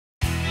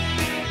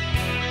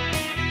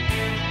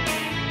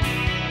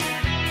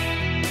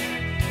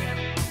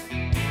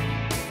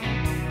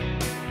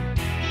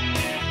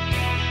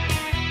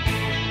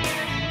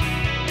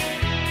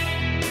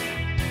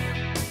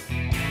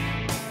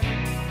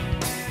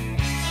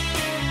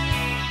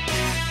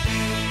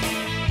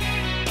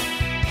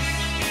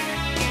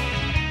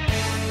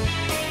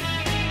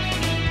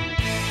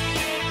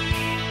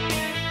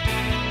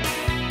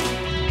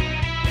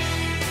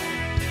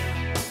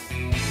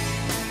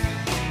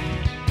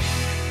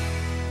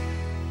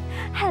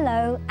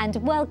Hello and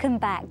welcome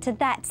back to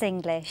That's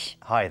English.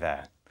 Hi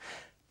there.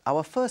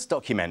 Our first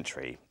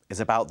documentary is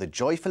about the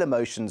joyful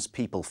emotions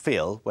people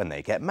feel when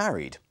they get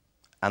married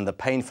and the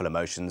painful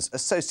emotions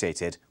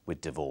associated with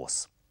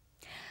divorce.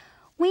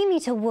 We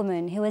meet a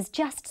woman who has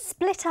just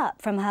split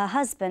up from her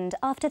husband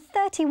after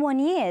 31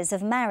 years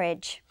of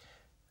marriage.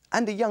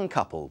 And a young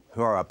couple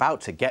who are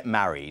about to get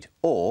married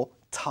or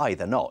tie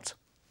the knot.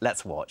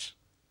 Let's watch.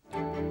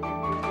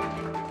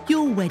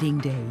 Your wedding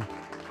day.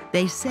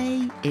 They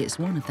say it's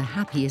one of the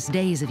happiest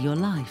days of your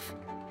life,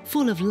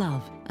 full of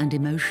love and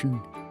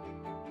emotion.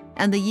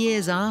 And the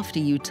years after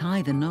you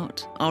tie the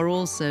knot are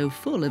also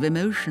full of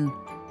emotion,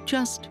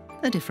 just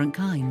a different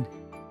kind.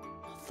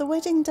 The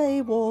wedding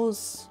day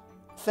was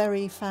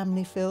very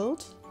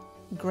family-filled,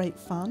 great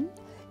fun.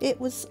 It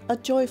was a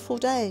joyful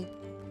day.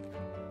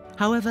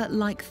 However,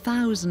 like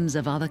thousands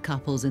of other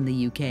couples in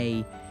the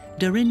UK,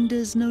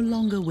 Dorinda's no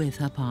longer with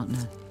her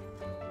partner.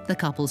 The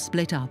couple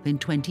split up in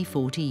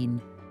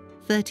 2014,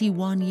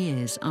 31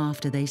 years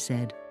after they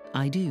said,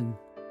 "I do."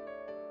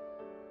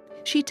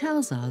 She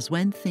tells us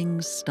when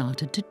things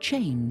started to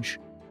change.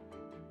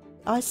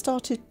 I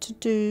started to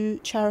do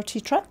charity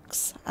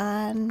treks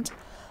and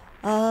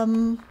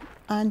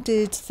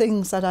did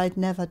things that I'd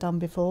never done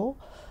before,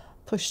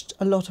 pushed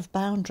a lot of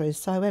boundaries.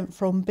 So I went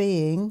from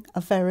being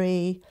a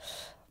very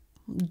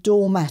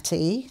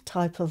doormatty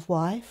type of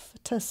wife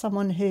to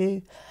someone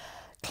who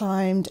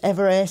climbed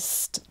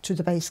Everest to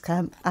the base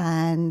camp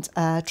and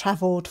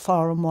travelled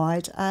far and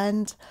wide,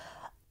 and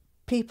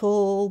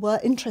people were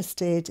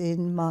interested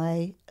in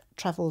my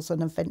travels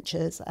and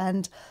adventures.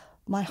 And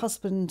my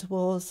husband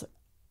was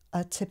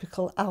a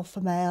typical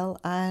alpha male,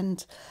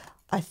 and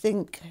I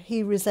think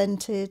he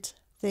resented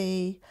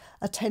the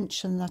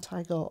attention that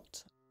I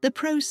got. The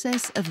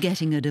process of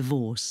getting a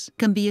divorce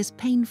can be as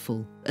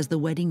painful as the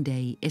wedding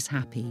day is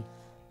happy.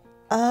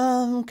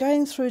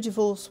 Going through a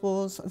divorce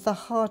was the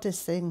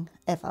hardest thing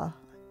ever.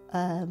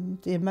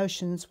 The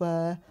emotions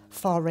were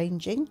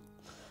far-ranging,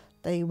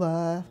 they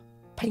were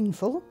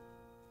painful,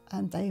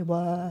 and they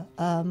were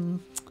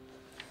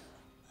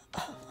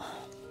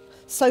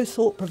so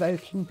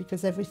thought-provoking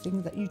because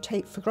everything that you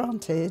take for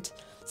granted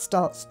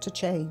starts to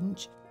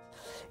change.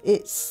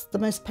 It's the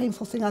most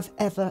painful thing I've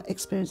ever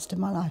experienced in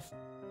my life.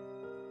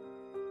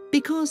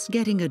 Because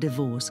getting a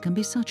divorce can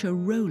be such a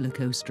roller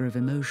coaster of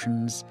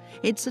emotions,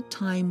 it's a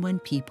time when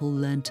people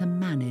learn to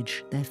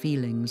manage their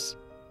feelings.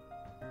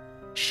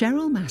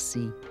 Cheryl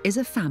Massey is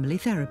a family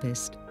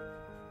therapist.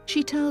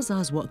 She tells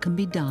us what can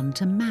be done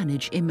to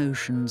manage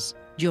emotions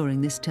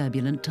during this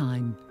turbulent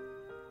time.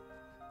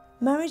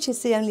 Marriage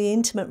is the only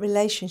intimate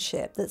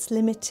relationship that's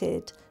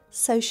limited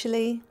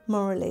socially,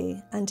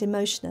 morally, and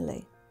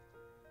emotionally.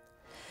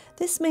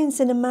 This means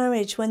in a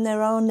marriage, when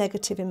there are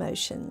negative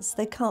emotions,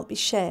 they can't be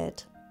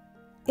shared.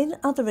 In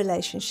other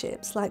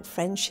relationships, like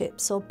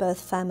friendships or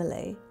birth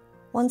family,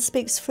 one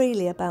speaks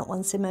freely about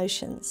one's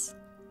emotions.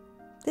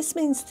 This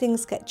means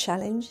things get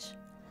challenged,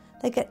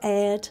 they get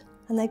aired,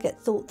 and they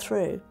get thought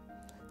through.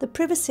 The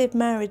privacy of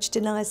marriage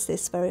denies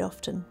this very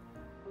often.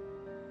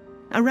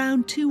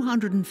 Around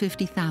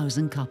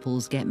 250,000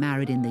 couples get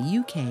married in the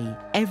UK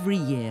every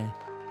year.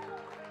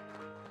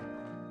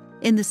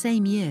 In the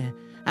same year,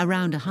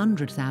 around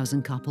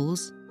 100,000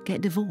 couples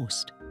get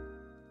divorced.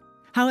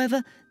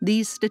 However,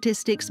 these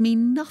statistics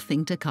mean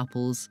nothing to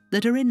couples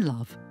that are in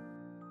love.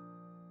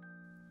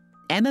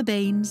 Emma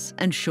Baines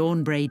and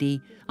Sean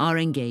Brady are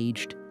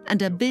engaged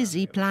and are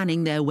busy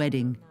planning their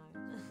wedding.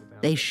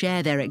 They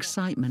share their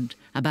excitement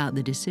about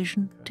the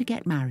decision to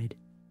get married.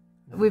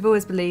 We've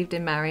always believed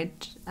in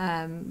marriage.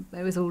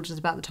 It was all just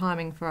about the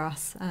timing for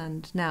us,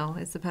 and now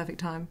it's the perfect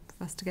time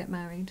for us to get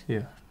married.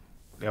 Yeah.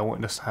 I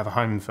wanted us to have a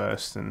home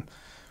first, and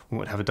we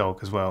wanted to have a dog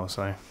as well,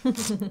 so...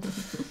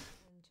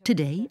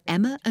 Today,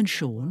 Emma and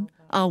Sean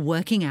are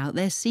working out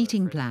their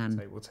seating plan.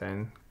 Table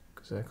 10,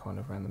 because they're kind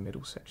of around the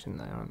middle section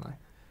there, aren't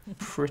they?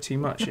 Pretty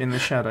much in the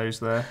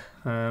shadows there,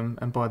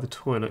 and by the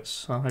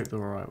toilets. I hope they're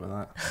all right with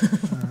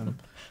that.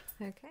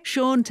 Okay.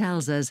 Sean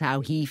tells us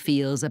how he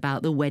feels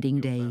about the wedding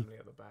day.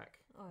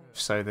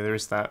 So there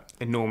is that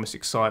enormous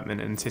excitement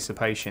and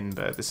anticipation,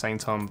 but at the same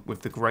time,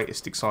 with the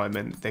greatest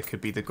excitement, there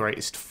could be the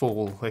greatest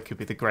fall, there could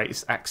be the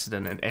greatest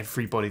accident, and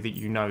everybody that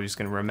you know is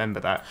going to remember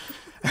that.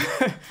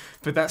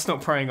 But that's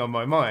not preying on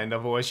my mind,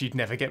 otherwise you'd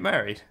never get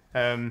married.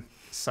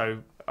 So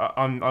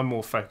I'm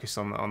more focused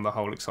on the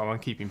whole excitement.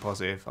 I'm keeping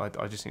positive.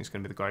 I just think it's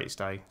going to be the greatest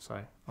day,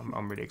 so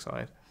I'm really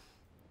excited.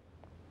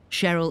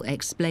 Cheryl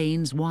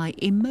explains why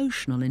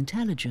emotional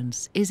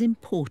intelligence is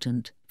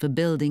important for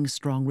building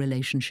strong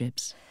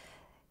relationships.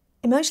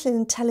 Emotional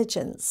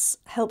intelligence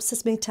helps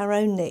us meet our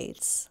own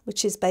needs,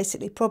 which is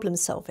basically problem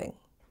solving.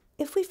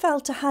 If we fail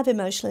to have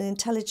emotional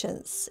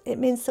intelligence, it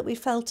means that we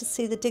fail to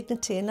see the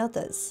dignity in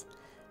others,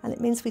 and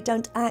it means we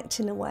don't act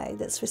in a way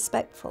that's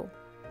respectful.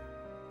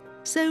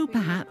 So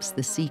perhaps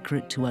the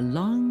secret to a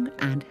long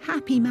and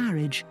happy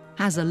marriage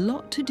has a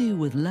lot to do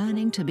with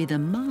learning to be the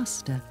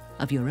master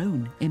of your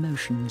own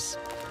emotions.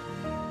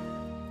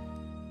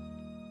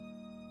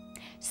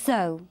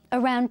 So,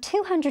 around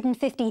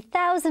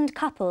 250,000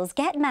 couples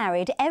get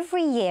married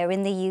every year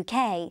in the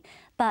UK,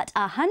 but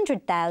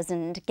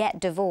 100,000 get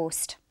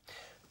divorced.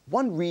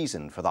 One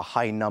reason for the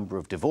high number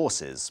of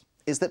divorces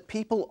is that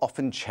people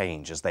often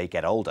change as they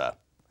get older,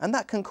 and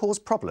that can cause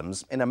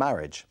problems in a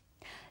marriage.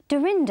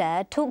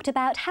 Dorinda talked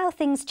about how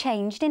things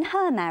changed in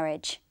her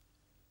marriage.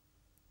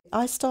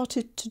 I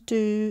started to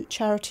do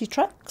charity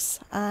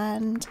treks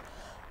and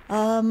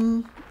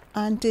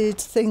did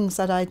things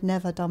that I'd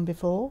never done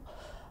before,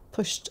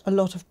 pushed a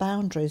lot of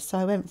boundaries. So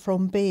I went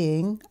from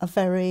being a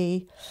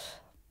very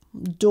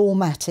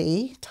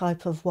doormatty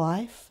type of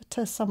wife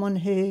to someone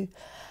who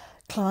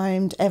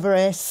climbed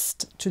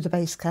Everest to the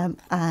base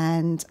camp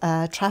and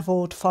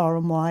travelled far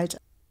and wide.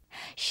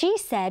 She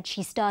said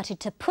she started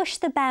to push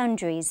the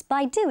boundaries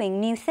by doing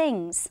new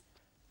things.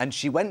 And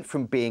she went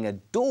from being a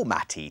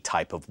doormatty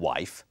type of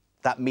wife,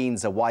 that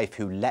means a wife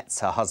who lets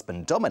her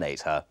husband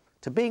dominate her,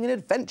 to being an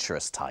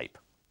adventurous type.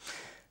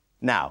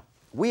 Now,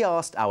 we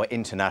asked our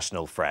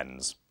international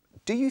friends,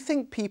 do you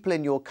think people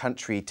in your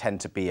country tend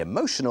to be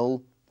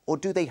emotional, or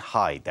do they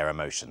hide their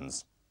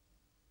emotions?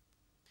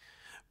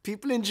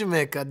 People in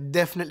Jamaica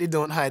definitely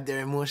don't hide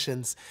their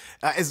emotions.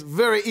 It's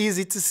very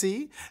easy to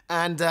see,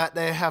 and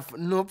they have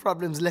no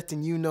problems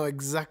letting you know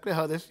exactly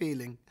how they're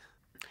feeling.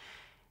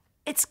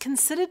 It's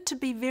considered to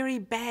be very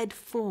bad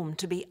form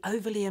to be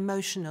overly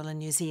emotional in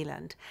New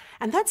Zealand,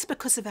 and that's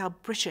because of our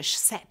British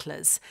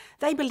settlers.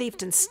 They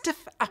believed in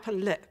stiff upper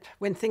lip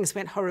when things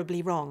went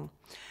horribly wrong.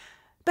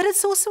 But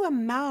it's also a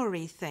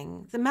Maori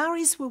thing. The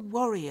Maoris were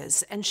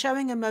warriors, and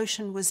showing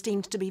emotion was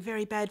deemed to be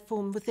very bad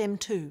form with them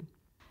too.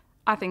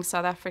 I think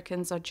South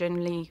Africans are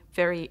generally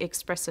very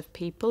expressive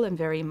people and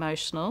very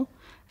emotional,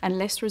 and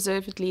less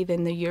reservedly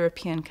than the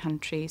European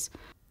countries.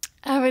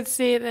 I would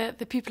say that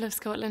the people of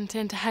Scotland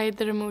tend to hide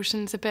their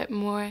emotions a bit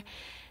more.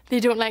 They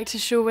don't like to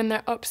show when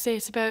they're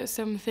upset about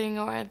something,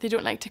 or they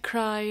don't like to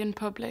cry in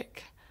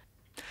public.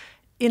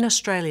 In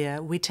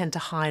Australia, we tend to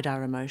hide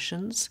our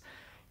emotions.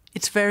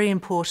 It's very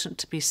important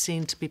to be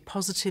seen to be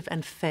positive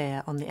and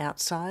fair on the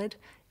outside,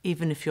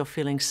 even if you're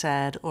feeling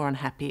sad or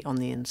unhappy on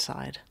the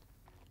inside.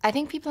 I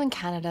think people in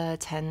Canada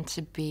tend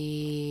to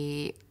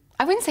be,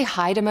 I wouldn't say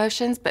hide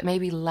emotions, but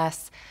maybe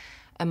less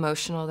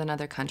emotional than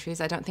other countries.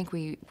 I don't think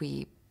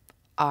we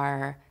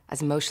are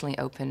as emotionally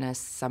open as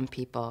some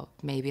people,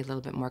 maybe a little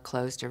bit more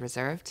closed or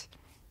reserved.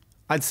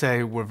 I'd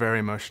say we're very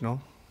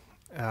emotional,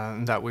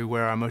 that we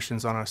wear our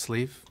emotions on our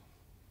sleeve.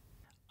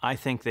 I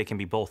think they can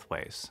be both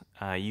ways.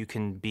 You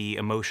can be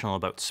emotional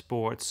about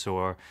sports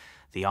or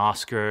the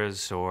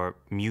Oscars or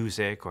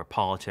music or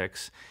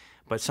politics,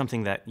 but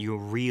something that you're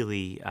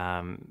really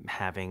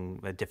having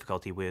a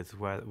difficulty with,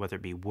 whether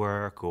it be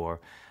work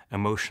or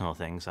emotional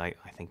things, I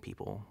think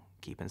people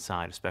keep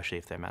inside, especially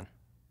if they're men.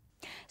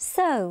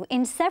 So,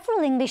 in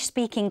several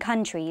English-speaking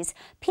countries,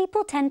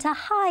 people tend to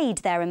hide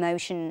their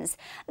emotions.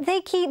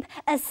 They keep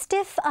a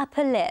stiff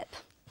upper lip.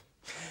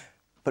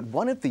 But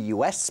one of the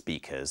US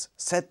speakers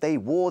said they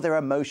wore their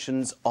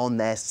emotions on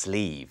their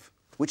sleeve,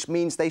 which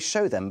means they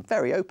show them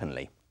very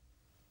openly.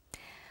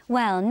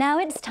 Well, now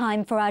it's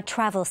time for our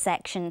travel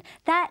section.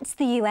 That's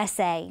the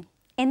USA.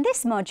 In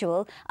this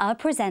module, our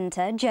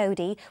presenter,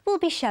 Jodie, will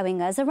be showing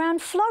us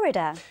around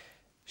Florida.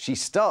 She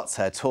starts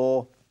her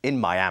tour in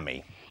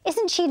Miami.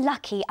 Isn't she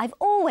lucky? I've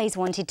always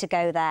wanted to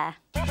go there.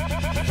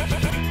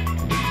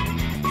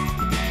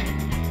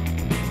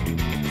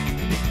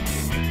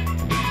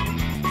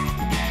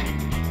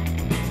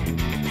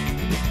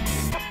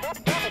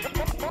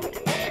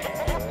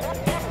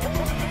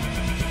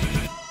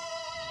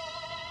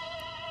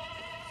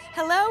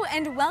 Hello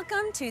and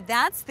welcome to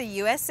That's the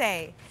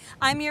USA.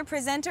 I'm your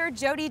presenter,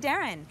 Jodie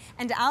Darren,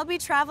 and I'll be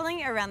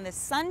traveling around the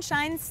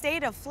sunshine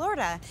state of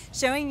Florida,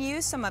 showing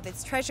you some of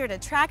its treasured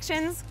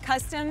attractions,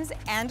 customs,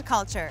 and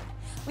culture.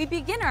 We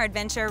begin our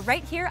adventure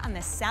right here on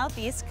the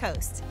southeast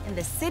coast, in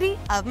the city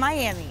of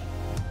Miami.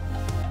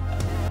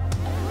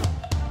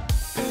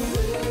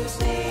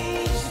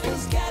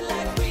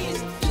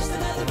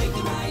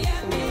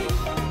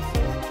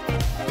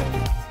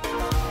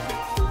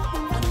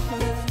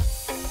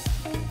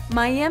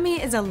 Miami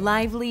is a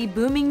lively,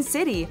 booming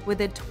city with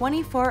a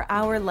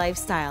 24-hour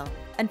lifestyle,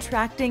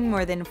 attracting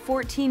more than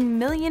 14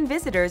 million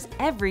visitors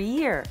every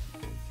year.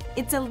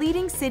 It's a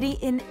leading city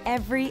in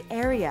every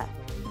area.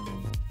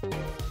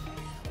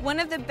 One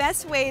of the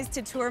best ways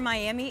to tour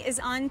Miami is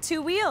on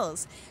two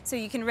wheels. So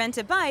you can rent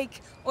a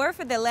bike, or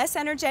for the less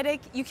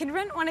energetic, you can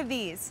rent one of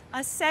these, a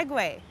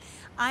Segway.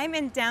 I'm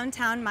in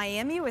downtown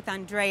Miami with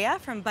Andrea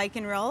from Bike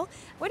and Roll.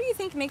 What do you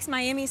think makes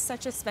Miami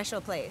such a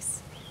special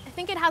place? I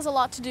think it has a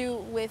lot to do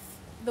with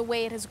the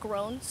way it has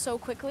grown so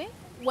quickly.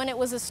 When it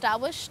was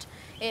established,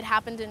 it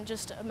happened in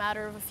just a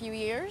matter of a few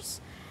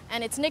years,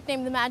 and it's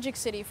nicknamed the Magic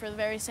City for the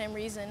very same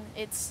reason.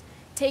 It's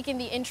taken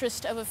the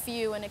interest of a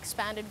few and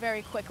expanded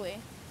very quickly.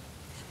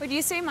 Would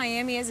you say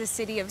Miami is a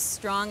city of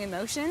strong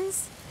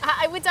emotions?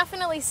 I would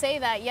definitely say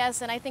that,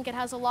 yes, and I think it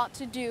has a lot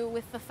to do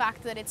with the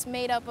fact that it's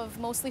made up of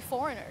mostly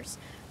foreigners.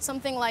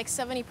 Something like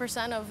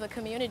 70% of the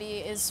community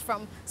is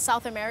from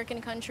South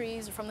American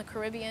countries or from the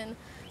Caribbean.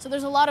 So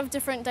there's a lot of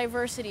different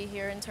diversity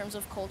here in terms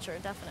of culture,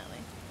 definitely.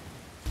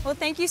 Well,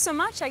 thank you so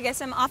much. I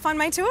guess I'm off on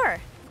my tour.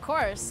 Of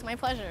course, my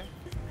pleasure.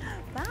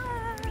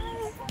 Bye.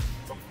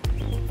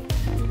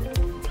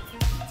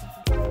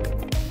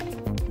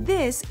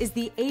 This is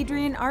the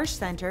Adrienne Arsht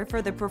Center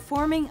for the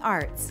Performing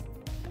Arts,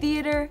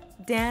 Theater,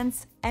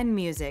 Dance, and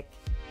Music.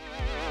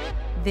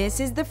 This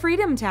is the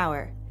Freedom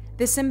Tower,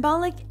 the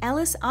symbolic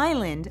Ellis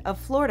Island of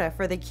Florida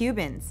for the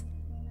Cubans.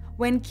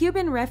 When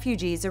Cuban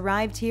refugees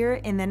arrived here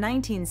in the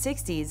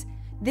 1960s,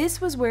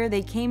 this was where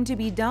they came to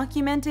be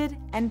documented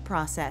and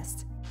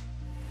processed.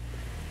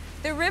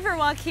 The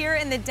Riverwalk here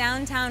in the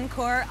downtown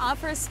core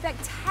offers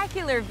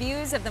spectacular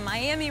views of the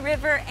Miami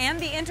River and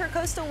the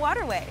Intercoastal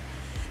Waterway.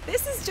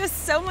 This is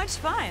just so much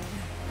fun.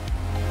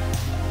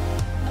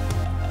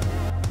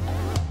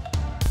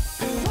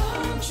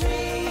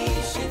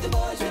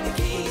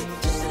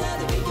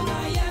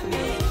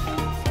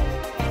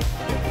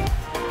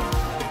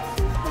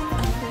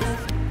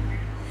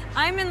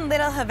 I'm in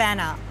Little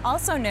Havana,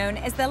 also known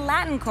as the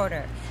Latin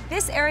Quarter.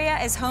 This area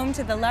is home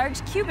to the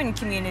large Cuban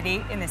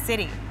community in the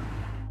city.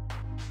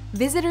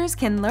 Visitors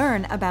can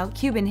learn about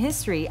Cuban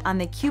history on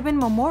the Cuban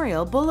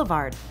Memorial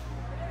Boulevard.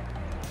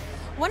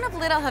 One of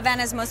Little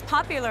Havana's most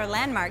popular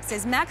landmarks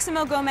is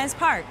Maximo Gomez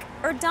Park,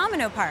 or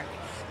Domino Park.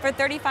 For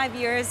 35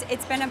 years,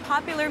 it's been a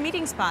popular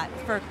meeting spot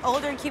for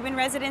older Cuban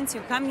residents who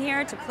come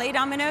here to play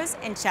dominoes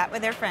and chat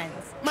with their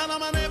friends.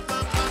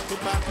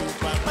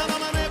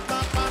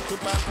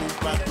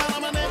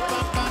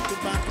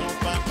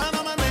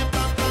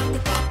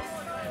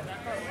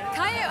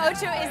 Calle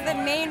Ocho is the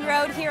main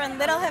road here in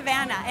Little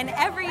Havana, and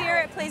every year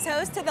it plays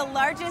host to the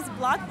largest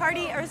block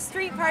party or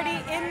street party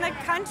in the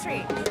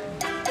country.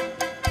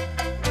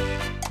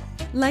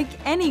 Like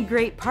any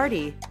great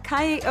party,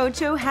 Calle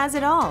Ocho has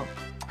it all.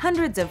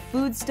 Hundreds of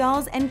food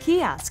stalls and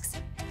kiosks,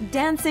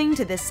 dancing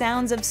to the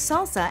sounds of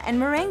salsa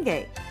and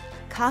merengue,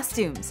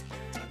 costumes,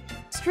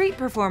 street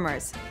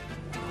performers.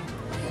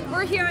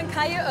 We're here on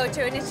Calle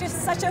Ocho, and it's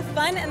just such a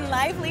fun and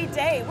lively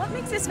day. What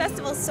makes this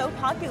festival so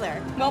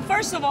popular? Well,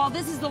 first of all,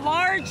 this is the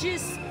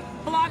largest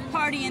block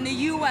party in the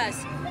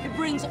U.S. It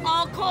brings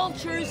all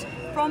cultures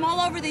from all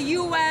over the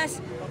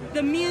U.S.,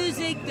 the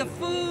music, the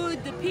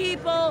food, the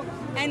people,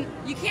 and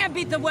you can't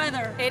beat the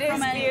weather. It is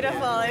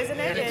beautiful, isn't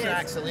it? It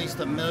attracts at least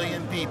 1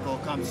 million people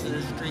comes to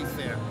the street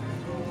fair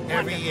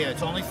every year.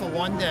 It's only for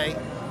one day,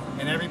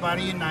 and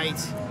everybody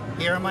unites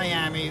here in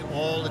Miami,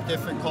 all the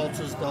different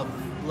cultures of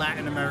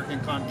Latin American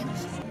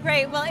countries.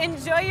 Great, well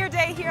enjoy your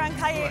day here on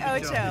Calle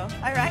Ocho.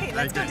 All right,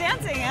 let's go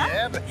dancing, huh?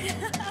 Yeah, but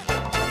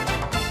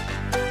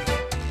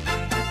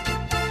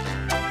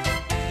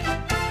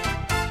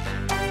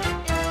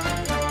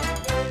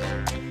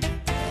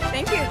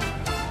Thank you.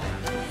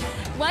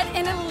 What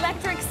an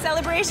electric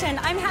celebration.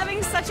 I'm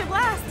having such a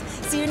blast.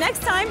 See you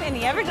next time in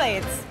the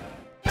Everglades.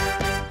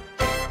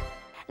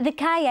 The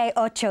Calle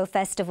Ocho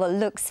Festival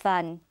looks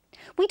fun.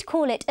 We'd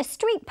call it a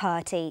street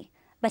party,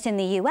 but in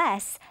the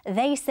US,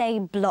 they say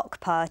block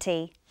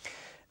party.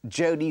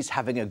 Jodie's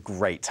having a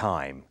great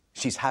time.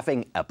 She's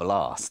having a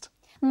blast.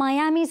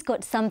 Miami's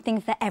got something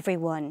for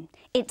everyone.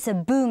 It's a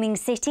booming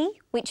city,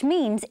 which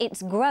means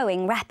it's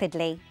growing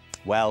rapidly.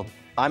 Well,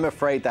 I'm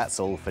afraid that's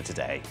all for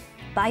today.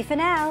 Bye for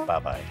now.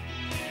 Bye-bye.